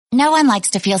No one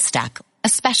likes to feel stuck,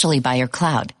 especially by your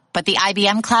cloud. But the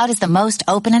IBM Cloud is the most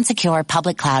open and secure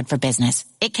public cloud for business.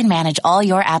 It can manage all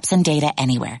your apps and data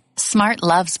anywhere. Smart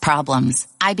loves problems.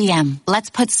 IBM, let's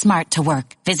put smart to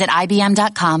work. Visit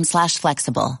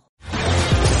IBM.com/flexible.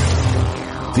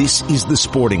 This is The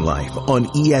Sporting Life on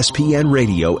ESPN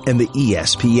Radio and the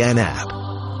ESPN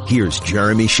app. Here's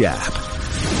Jeremy Schaap.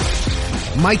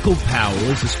 Michael Powell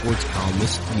is a sports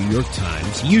columnist at the New York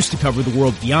Times. He used to cover the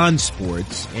world beyond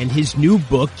sports, and his new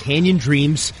book, Canyon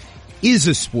Dreams, is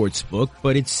a sports book,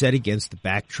 but it's set against the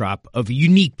backdrop of a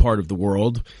unique part of the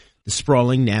world, the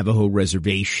sprawling Navajo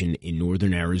Reservation in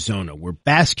northern Arizona, where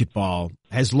basketball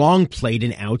has long played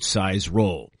an outsized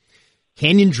role.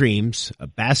 Canyon Dreams, a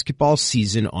basketball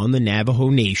season on the Navajo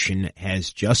Nation,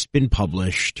 has just been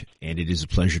published, and it is a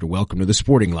pleasure to welcome to The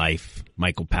Sporting Life,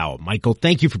 Michael Powell. Michael,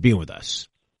 thank you for being with us.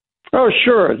 Oh,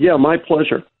 sure. Yeah, my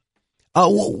pleasure.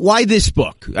 Why this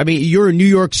book? I mean, you're a New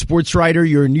York sports writer.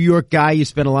 You're a New York guy. You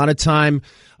spent a lot of time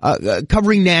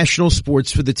covering national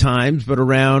sports for the Times, but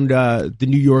around the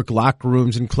New York locker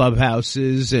rooms and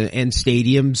clubhouses and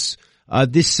stadiums.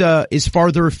 This is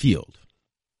farther afield.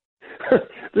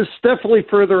 This is definitely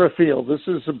further afield. This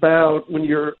is about when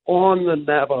you're on the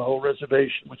Navajo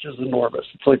Reservation, which is enormous.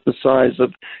 It's like the size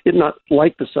of it, not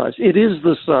like the size. It is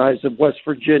the size of West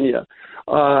Virginia.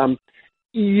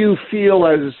 You feel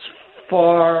as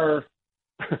far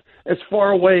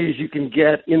away as you can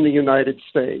get in the United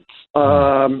States.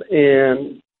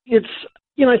 And it's,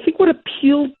 I think what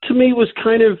appealed to me was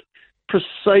kind of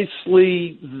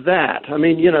precisely that. I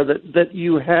mean, that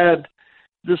you had,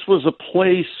 this was a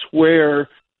place where,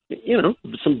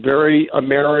 some very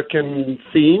American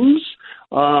themes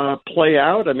play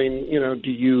out. I mean,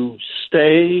 do you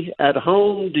stay at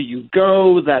home? Do you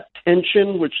go? That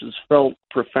tension, which is felt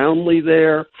profoundly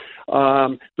there.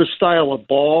 The style of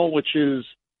ball, which is,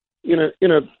 in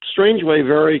a strange way,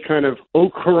 very kind of au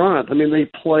courant. I mean, they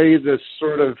play this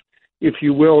sort of, if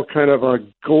you will, kind of a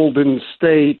Golden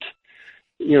State,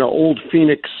 old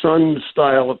Phoenix Sun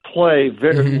style of play,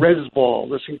 res ball,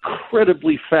 this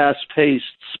incredibly fast-paced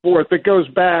sport that goes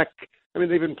back. I mean,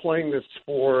 they've been playing this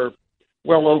for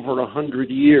well over 100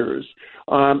 years,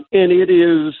 and it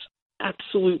is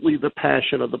absolutely the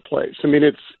passion of the place. I mean,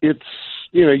 it's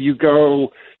you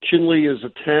go. Chinle is a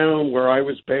town where I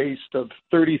was based of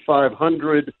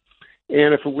 3,500,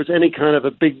 and if it was any kind of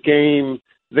a big game,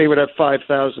 they would have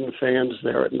 5,000 fans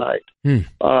there at night.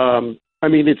 I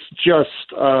mean, it's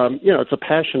just it's a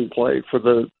passion play for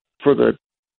the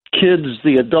kids,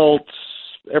 the adults,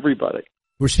 everybody.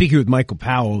 We're speaking with Michael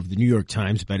Powell of the New York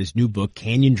Times about his new book,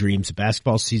 Canyon Dreams, a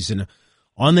basketball season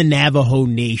on the Navajo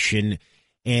Nation.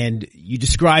 And you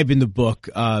describe in the book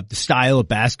the style of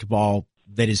basketball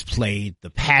that is played,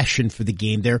 the passion for the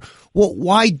game there. Well,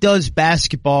 why does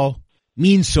basketball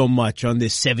mean so much on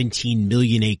this 17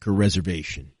 million acre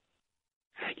reservation?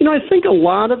 I think a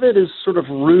lot of it is sort of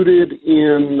rooted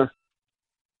in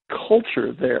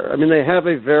culture there. I mean, they have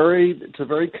it's a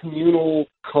very communal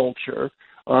culture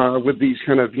with these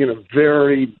kind of,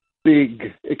 very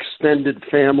big extended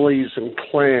families and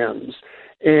clans.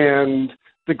 And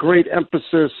the great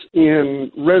emphasis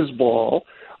in res ball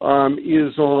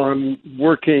is on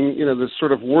working, this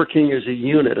sort of working as a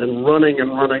unit and running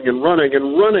and running and running.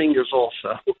 And running is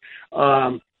also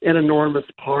an enormous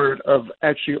part of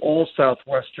actually all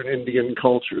southwestern Indian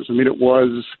cultures. I mean, it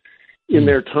was in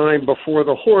their time before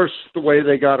the horse, the way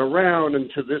they got around,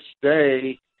 and to this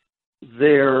day,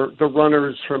 the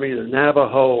runners from either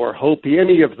Navajo or Hopi,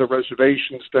 any of the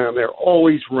reservations down there,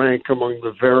 always rank among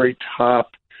the very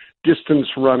top distance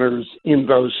runners in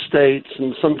those states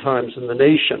and sometimes in the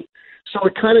nation. So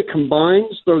it kind of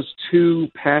combines those two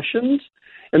passions,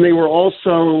 and they were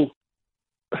also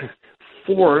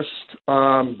forced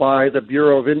by the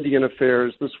Bureau of Indian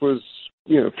Affairs. This was,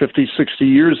 50, 60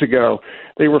 years ago.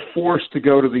 They were forced to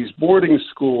go to these boarding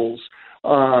schools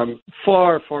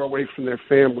far, far away from their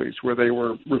families, where they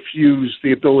were refused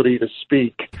the ability to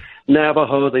speak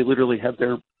Navajo. They literally had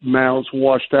their mouths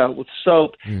washed out with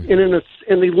soap, and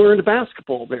they learned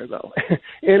basketball there, though.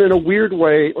 And in a weird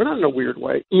way, or not in a weird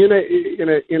way, in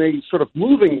a sort of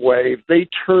moving way, they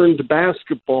turned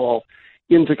basketball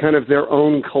into kind of their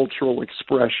own cultural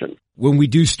expression. When we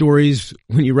do stories,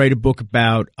 when you write a book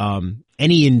about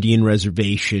any Indian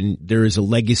reservation, there is a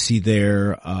legacy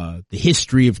there, the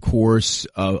history, of course,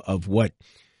 of what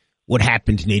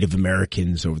happened to Native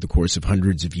Americans over the course of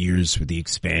hundreds of years with the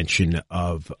expansion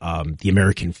of the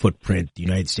American footprint, the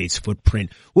United States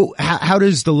footprint. Well, how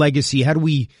does the legacy, how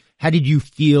did you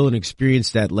feel and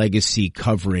experience that legacy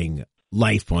covering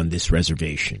life on this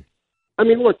reservation? I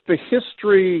mean, look, the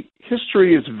history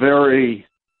is very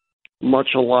much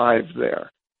alive there.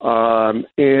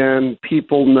 And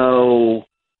people know,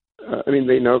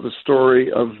 they know the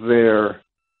story of their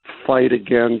fight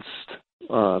against,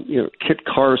 Kit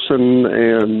Carson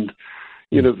and,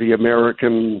 the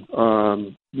American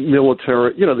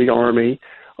military, the Army.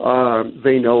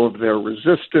 They know of their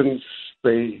resistance.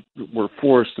 They were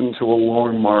forced into a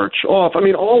long march off.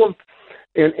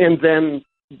 And then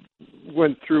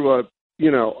went through a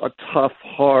tough,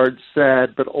 hard,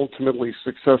 sad, but ultimately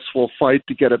successful fight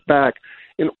to get it back.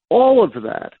 And all of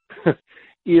that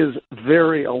is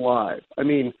very alive.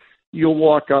 You'll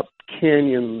walk up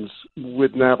canyons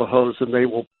with Navajos and they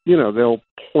will, they'll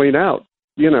point out,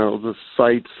 the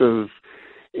sites of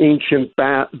ancient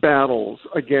battles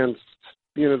against,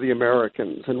 the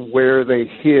Americans and where they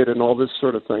hid and all this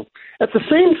sort of thing. At the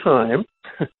same time,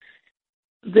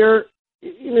 they're,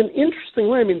 in an interesting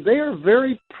way, they are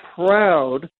very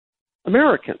proud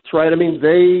Americans, right?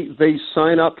 They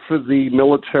sign up for the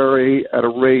military at a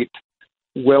rate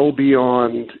well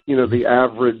beyond, the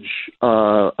average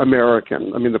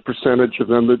American. The percentage of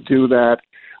them that do that.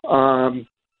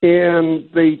 And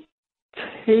they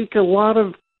take a lot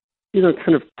of,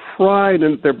 kind of pride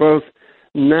in that they're both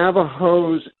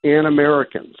Navajos and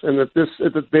Americans, and that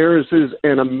theirs is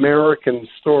an American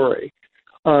story.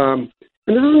 And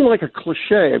this isn't like a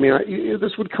cliche.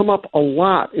 This would come up a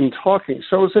lot in talking.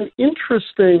 So it's an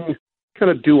interesting kind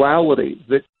of duality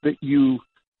that you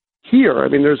hear.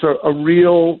 There's a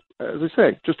real, as I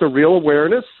say, just a real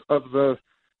awareness of the,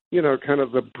 kind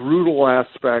of the brutal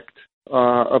aspect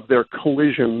of their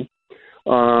collision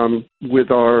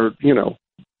with our,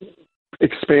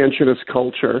 expansionist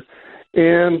culture.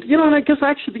 And, and I guess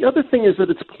actually the other thing is that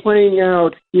it's playing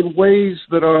out in ways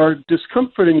that are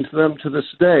discomforting to them to this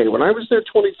day. When I was there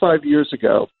 25 years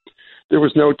ago, there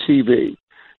was no TV.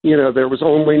 There was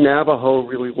only Navajo,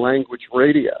 really, language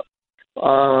radio.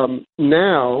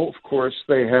 Now, of course,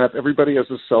 everybody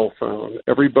has a cell phone.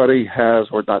 Everybody has,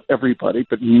 or not everybody,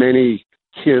 but many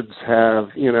kids have,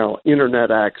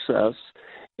 internet access.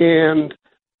 And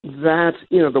that,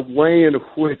 the way in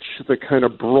which the kind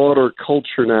of broader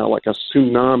culture now, like a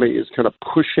tsunami, is kind of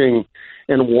pushing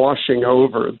and washing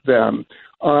over them.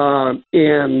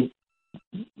 And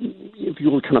if you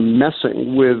were kind of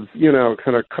messing with,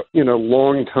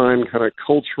 long time kind of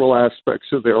cultural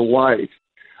aspects of their life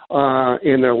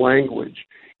and their language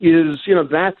is,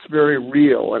 that's very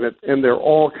real. And they're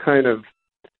all kind of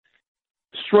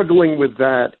struggling with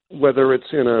that, whether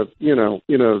it's in a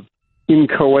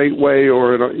inchoate way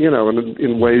or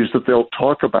in ways that they'll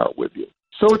talk about with you.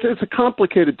 So it's a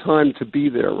complicated time to be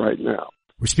there right now.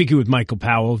 We're speaking with Michael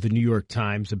Powell of the New York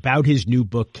Times about his new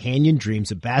book, Canyon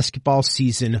Dreams, a basketball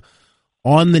season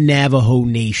on the Navajo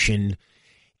Nation.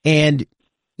 And,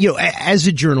 as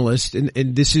a journalist,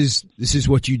 and this is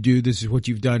what you do, this is what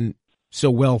you've done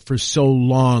so well for so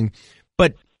long,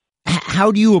 but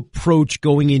how do you approach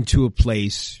going into a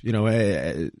place,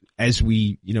 as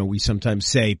we sometimes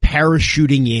say,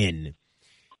 parachuting in,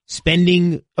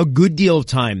 spending a good deal of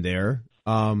time there,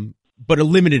 but a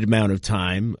limited amount of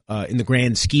time in the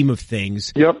grand scheme of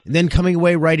things. Yep. And then coming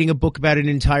away writing a book about an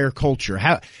entire culture.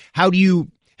 How do you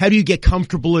get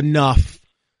comfortable enough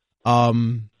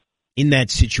in that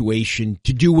situation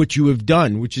to do what you have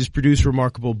done, which is produce a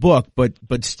remarkable book,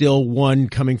 but still one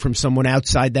coming from someone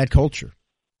outside that culture?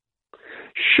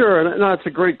 Sure, and that's a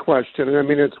great question.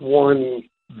 It's one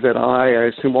that I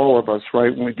assume all of us,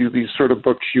 right, when we do these sort of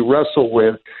books, you wrestle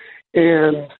with.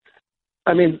 And,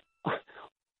 I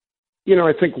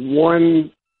think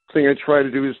one thing I try to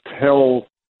do is tell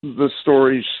the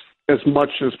stories as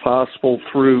much as possible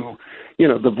through,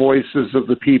 the voices of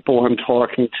the people I'm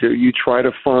talking to. You try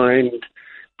to find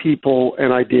people,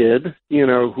 and I did,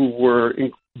 who were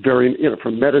very,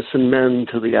 from medicine men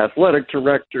to the athletic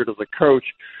director to the coach,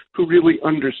 who really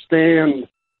understand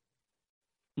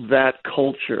that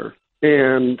culture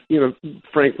and,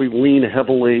 frankly, lean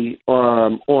heavily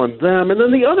on them. And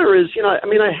then the other is,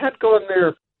 I had gone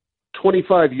there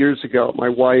 25 years ago. My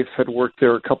wife had worked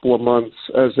there a couple of months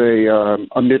as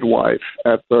a midwife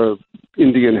at the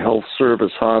Indian Health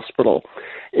Service Hospital.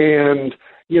 And,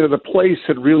 the place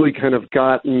had really kind of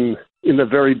gotten, in the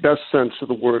very best sense of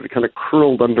the word, kind of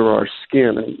curled under our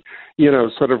skin and,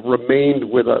 sort of remained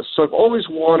with us. So I've always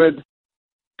wanted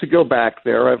to go back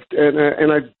there. I've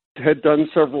had done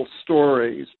several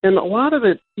stories, and a lot of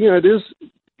it, it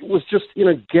was just,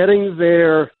 getting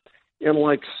there and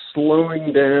like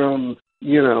slowing down,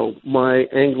 my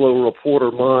Anglo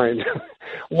reporter mind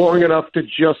long enough to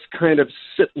just kind of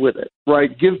sit with it,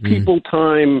 right? Give people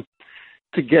time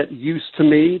to get used to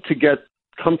me, to get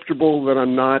comfortable that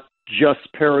I'm not, just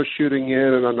parachuting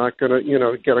in and I'm not going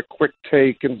to, get a quick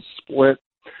take and split.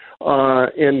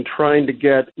 And trying to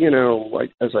get,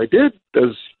 like as I did,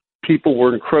 as people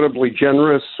were incredibly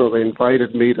generous, so they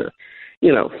invited me to,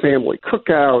 family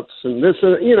cookouts and this,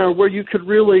 where you could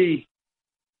really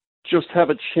just have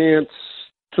a chance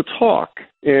to talk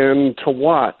and to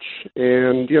watch.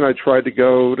 And, I tried to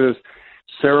go to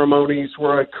ceremonies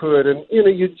where I could. And,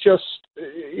 you just,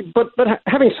 but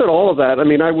having said all of that, I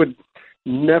mean, I would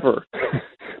never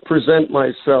present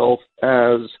myself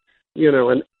as,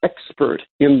 an expert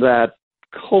in that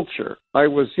culture. I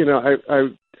was, I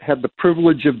had the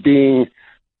privilege of being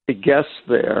a guest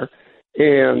there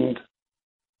and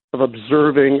of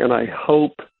observing, and I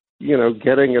hope,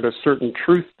 getting at a certain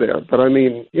truth there. But I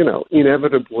mean,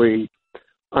 inevitably,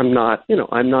 I'm not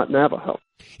Navajo.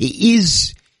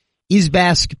 Is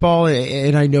basketball,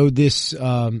 and I know this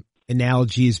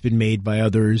analogy has been made by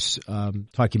others,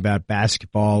 talking about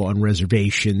basketball on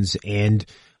reservations and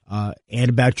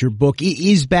about your book.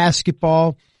 Is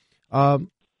basketball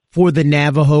for the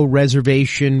Navajo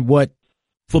reservation what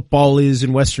football is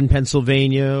in Western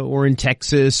Pennsylvania or in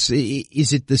Texas?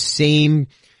 Is it the same?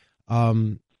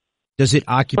 Does it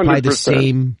occupy 100%. The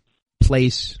same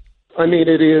place? I mean,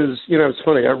 it is. It's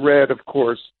funny. I read, of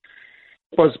course,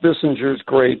 Buzz Bissinger's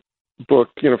great book,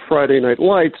 Friday Night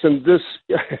Lights, and this.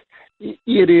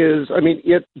 It is. I mean,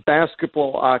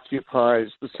 basketball occupies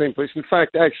the same place. In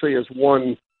fact, actually, as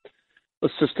one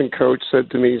assistant coach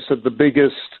said to me, he said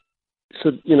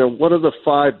what are the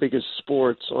 5 biggest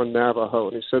sports on Navajo?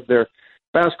 And he said they're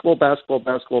basketball,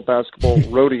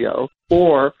 rodeo,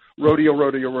 or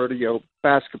rodeo,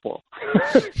 basketball.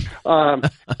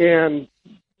 And,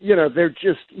 they're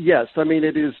just, yes, I mean,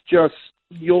 it is just,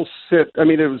 you'll sit, I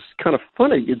mean, it was kind of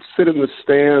funny. You'd sit in the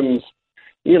stands,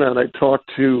 and I'd talk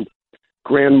to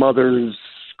grandmothers,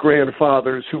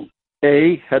 grandfathers who,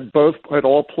 A, had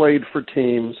all played for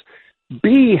teams,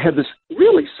 B, had this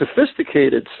really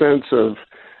sophisticated sense of,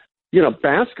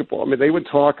 basketball. I mean, they would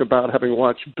talk about having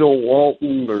watched Bill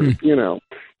Walton or,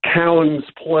 Cowens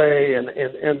play,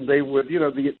 and they would,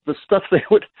 the stuff they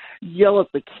would yell at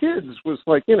the kids was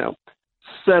like,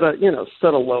 set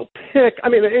a low pick. I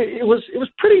mean, it was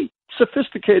pretty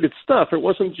sophisticated stuff. It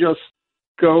wasn't just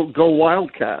go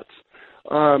Wildcats.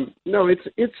 No, it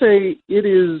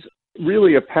is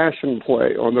really a passion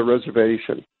play on the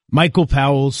reservation. Michael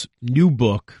Powell's new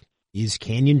book is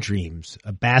Canyon Dreams,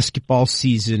 a basketball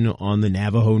season on the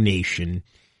Navajo Nation.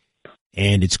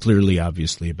 And it's clearly,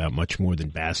 obviously, about much more than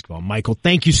basketball. Michael,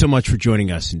 thank you so much for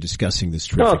joining us and discussing this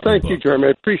terrific book. Thank you, Jeremy.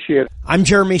 I appreciate it. I'm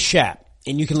Jeremy Schaap,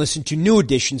 and you can listen to new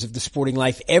editions of The Sporting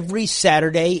Life every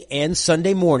Saturday and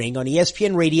Sunday morning on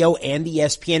ESPN Radio and the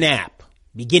ESPN app,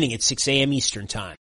 beginning at 6 a.m. Eastern Time.